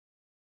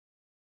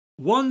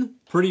One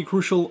pretty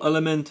crucial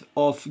element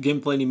of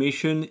gameplay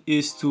animation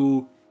is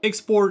to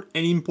export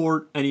and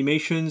import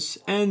animations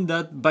and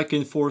that back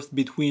and forth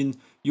between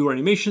your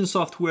animation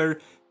software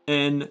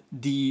and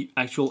the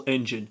actual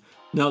engine.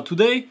 Now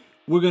today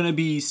we're gonna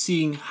be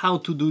seeing how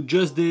to do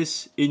just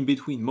this in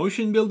between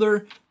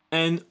Motionbuilder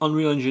and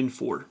Unreal Engine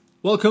 4.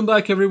 Welcome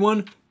back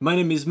everyone, my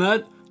name is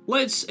Matt.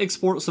 Let's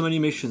export some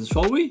animations,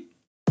 shall we?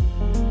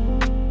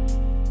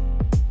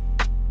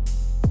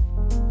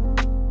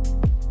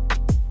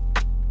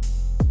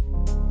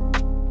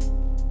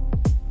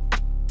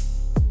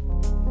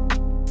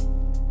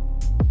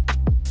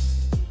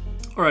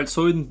 Alright,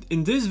 so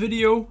in this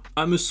video,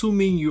 I'm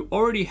assuming you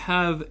already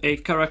have a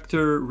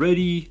character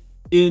ready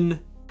in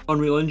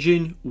Unreal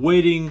Engine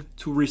waiting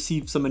to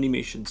receive some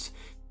animations.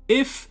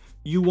 If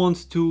you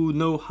want to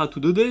know how to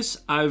do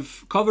this,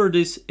 I've covered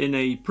this in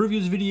a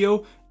previous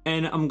video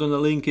and I'm gonna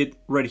link it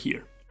right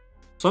here.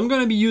 So I'm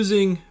gonna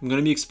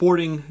be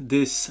exporting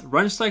this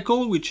range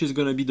cycle, which is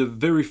gonna be the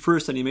very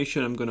first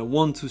animation I'm gonna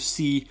want to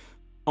see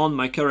on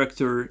my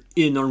character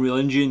in Unreal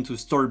Engine to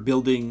start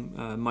building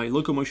my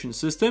locomotion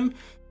system.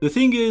 The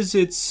thing is,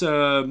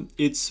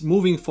 it's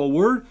moving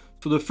forward,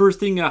 so the first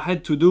thing I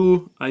had to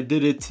do, I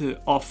did it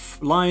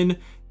offline,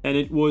 and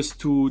it was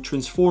to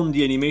transform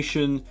the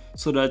animation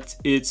so that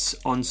it's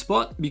on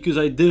spot, because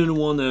I didn't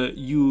want to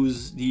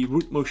use the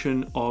root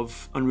motion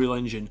of Unreal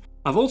Engine.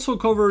 I've also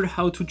covered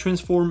how to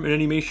transform an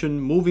animation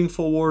moving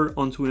forward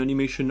onto an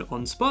animation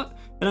on spot,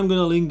 and I'm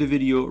gonna link the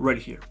video right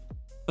here.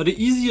 Now,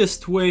 the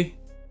easiest way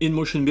in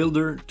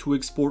Motionbuilder to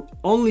export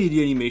only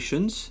the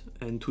animations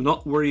and to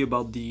not worry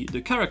about the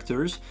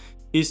characters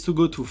is to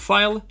go to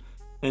File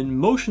and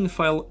Motion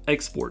File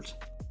Export.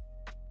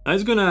 Now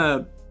it's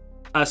gonna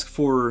ask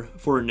for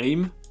a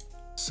name,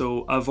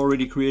 so I've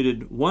already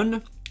created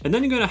one, and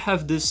then you're gonna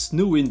have this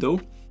new window.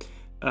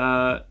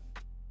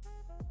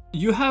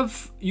 You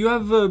have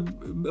a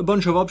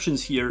bunch of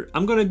options here.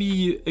 I'm gonna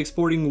be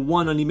exporting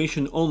one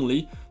animation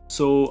only,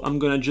 so I'm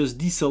gonna just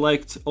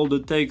deselect all the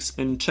text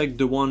and check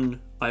the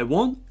one I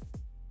want.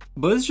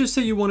 But let's just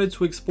say you wanted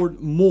to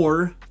export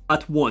more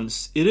at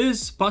once. It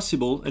is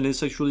possible, and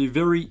it's actually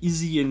very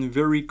easy and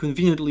very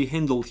conveniently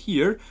handled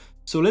here.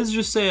 So let's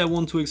just say I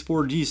want to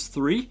export these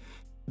three.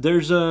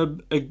 There's a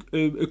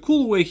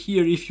cool way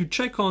here. If you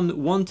check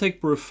on one tag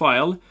per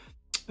file,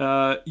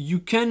 you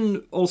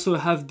can also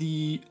have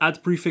the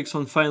add prefix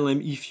on file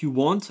name if you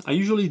want. I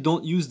usually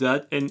don't use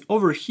that. And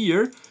over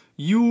here,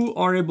 you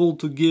are able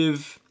to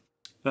give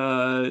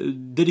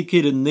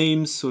dedicated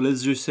names. So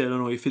let's just say, I don't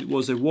know, if it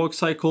was a walk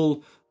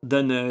cycle,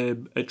 then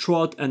a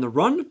trot and a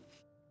run.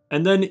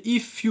 And then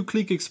if you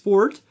click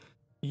export,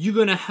 you're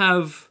gonna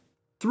have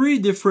three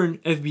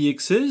different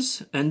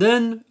FBXs, and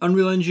then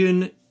Unreal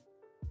Engine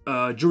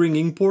during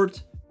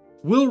import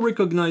will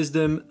recognize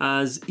them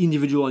as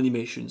individual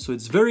animations. So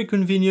it's very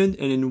convenient,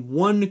 and in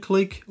one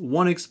click,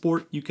 one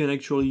export, you can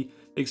actually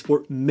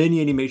export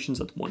many animations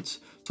at once.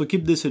 So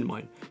keep this in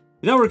mind.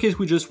 In our case,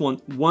 we just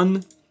want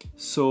one,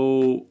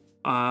 so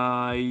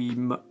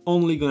I'm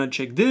only gonna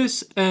check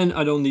this, and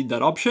I don't need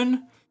that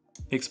option.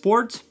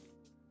 Export,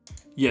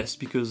 yes,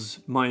 because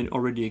mine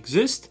already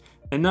exists.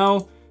 And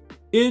now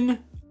in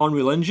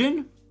Unreal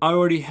Engine, I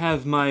already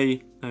have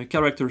my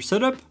character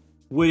set up,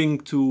 waiting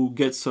to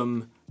get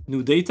some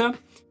new data.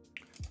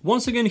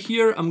 Once again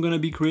here, I'm gonna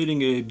be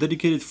creating a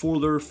dedicated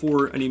folder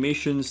for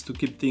animations to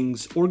keep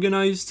things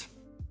organized.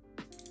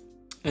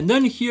 And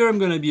then here I'm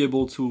gonna be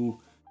able to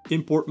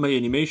import my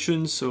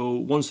animations. So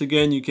once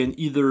again, you can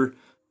either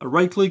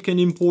right click and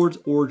import,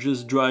 or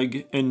just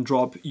drag and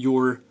drop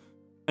your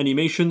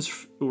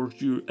animations or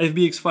your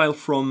FBX file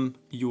from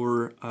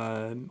your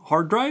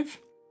hard drive.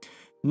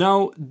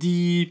 Now,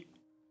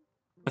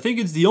 I think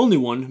it's the only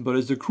one, but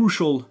it's the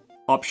crucial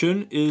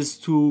option, is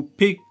to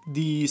pick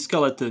the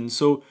skeleton.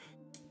 So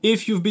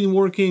if you've been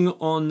working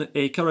on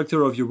a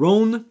character of your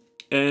own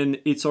and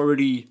it's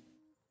already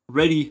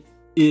ready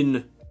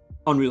in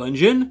Unreal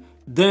Engine,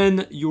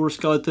 then your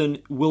skeleton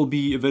will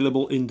be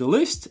available in the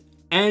list.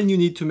 And you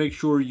need to make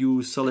sure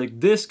you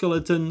select this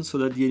skeleton so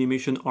that the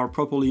animation are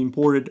properly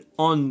imported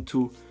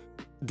onto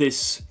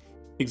this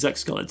exact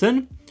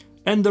skeleton.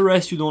 And the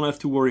rest you don't have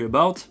to worry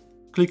about.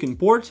 Click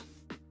import.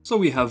 So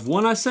we have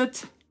one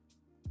asset.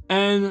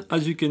 And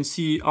as you can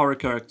see, our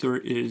character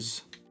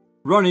is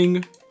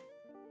running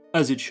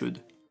as it should.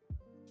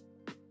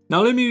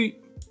 Now let me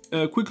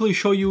quickly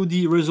show you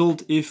the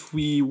result if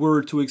we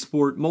were to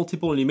export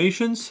multiple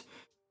animations.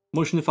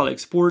 Motion file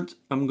export.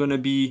 I'm gonna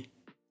be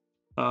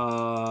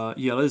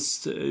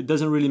it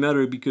doesn't really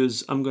matter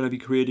because I'm gonna be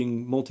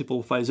creating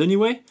multiple files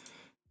anyway.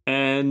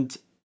 And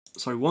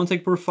sorry, one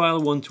tag per file,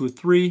 1, 2,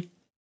 3.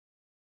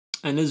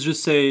 And let's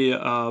just say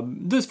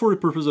this for the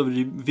purpose of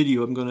the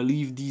video, I'm gonna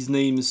leave these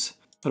names.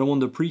 I don't want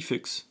the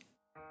prefix.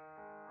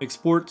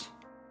 Export.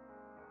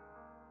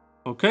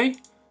 Okay.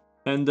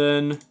 And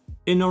then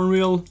in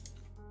Unreal,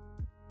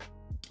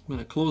 I'm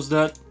gonna close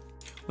that.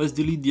 Let's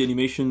delete the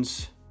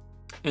animations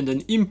and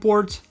then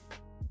import.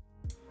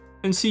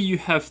 And see, you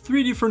have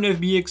three different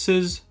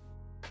FBXs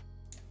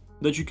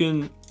that you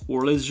can,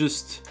 or let's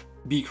just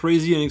be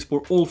crazy and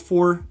export all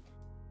 4.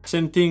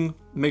 Same thing,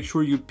 make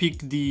sure you pick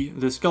the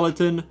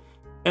skeleton,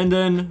 and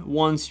then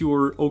once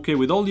you're okay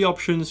with all the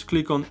options,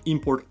 click on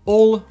import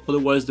all,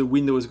 otherwise the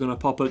window is gonna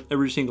pop up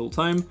every single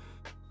time,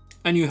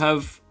 and you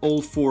have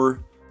all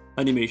 4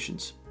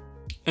 animations.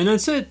 And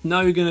that's it.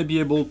 Now you're gonna be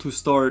able to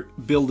start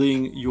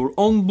building your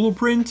own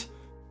blueprint.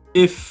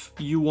 If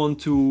you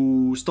want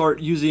to start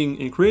using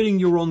and creating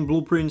your own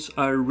blueprints,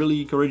 I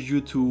really encourage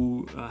you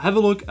to have a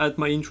look at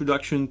my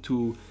introduction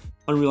to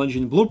Unreal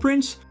Engine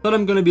blueprints that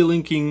I'm gonna be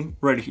linking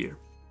right here.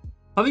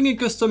 Having a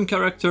custom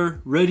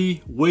character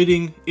ready,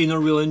 waiting in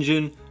Unreal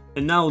Engine,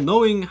 and now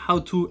knowing how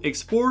to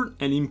export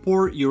and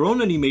import your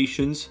own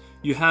animations,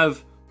 you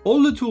have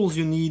all the tools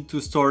you need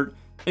to start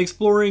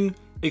exploring,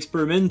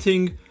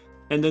 experimenting,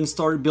 and then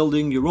start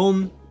building your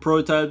own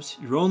prototypes,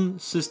 your own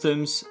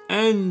systems,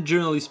 and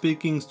generally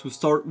speaking, to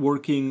start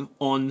working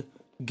on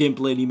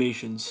gameplay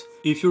animations.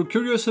 If you're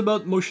curious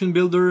about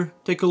Motionbuilder,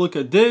 take a look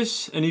at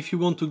this, and if you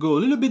want to go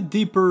a little bit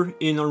deeper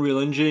in Unreal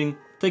Engine,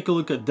 take a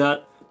look at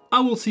that.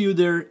 I will see you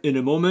there in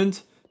a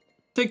moment.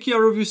 Take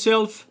care of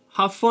yourself,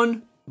 have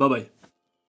fun, bye bye.